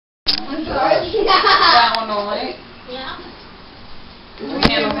That one only. Yeah. The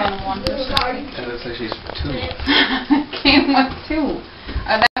candle's on 1%. It looks like she's 2. Came with 2.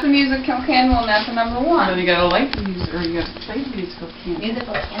 That's a musical candle and that's a number 1. Then you gotta light the music, or you gotta play the musical candle.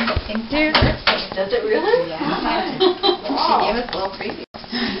 Musical candle thing. Does it really? Yeah. She gave us a little preview.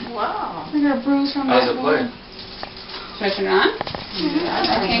 Wow. Look at a bruise from How's that it play? Should I turn it on? Yeah.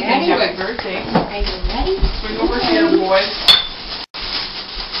 I can't get to it. Birthday. Are you ready? Bring over here, boys.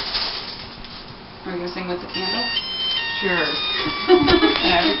 Are you gonna sing with the candle? Sure.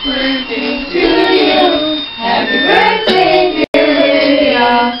 Happy birthday To you. Happy birthday, dear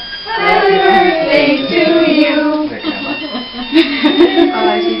Olivia. Happy birthday to you.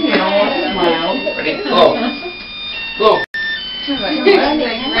 I see Carol smile. Ready? Blow. Blow. Right there.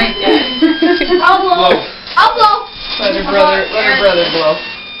 I'll blow. Blow. I'll blow. Let her brother blow.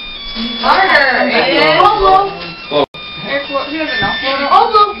 Harder. I'll blow. Blow. Eric, he doesn't know. I'll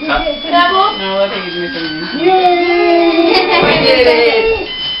blow. Can I blow? No, I think he's making me. Yay! We did it.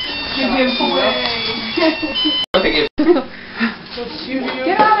 I think it.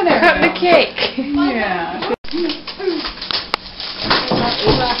 Get out of there. Cut the cake. Yeah.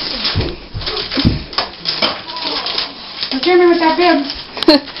 Jeremy with that bib.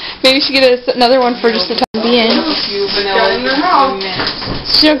 Maybe she get another one for just the time being. Vanilla in your mouth.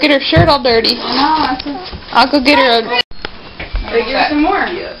 She don't get her shirt all dirty. I'll go get her a... They give some more.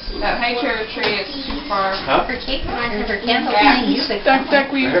 That high chair tree is too far. Huh? Her cake reminds me of her candle Yeah. playing music. Duck,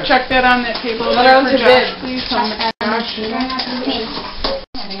 will you check that on that table? Let her out to bed. Please tell me. Hang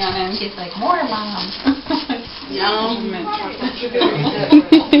on in. She's like, more mom. Yum.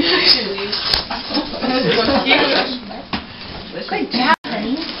 Good job,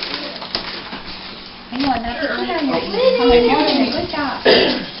 honey. I know another good job.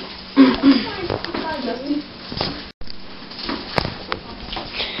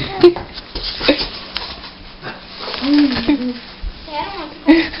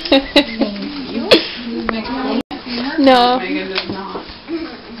 No. Megan does not.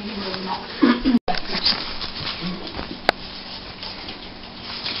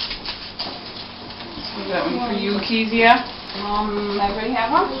 Is that one for you, Kezia? Everybody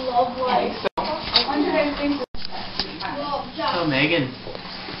have one? I think so. Oh, Megan.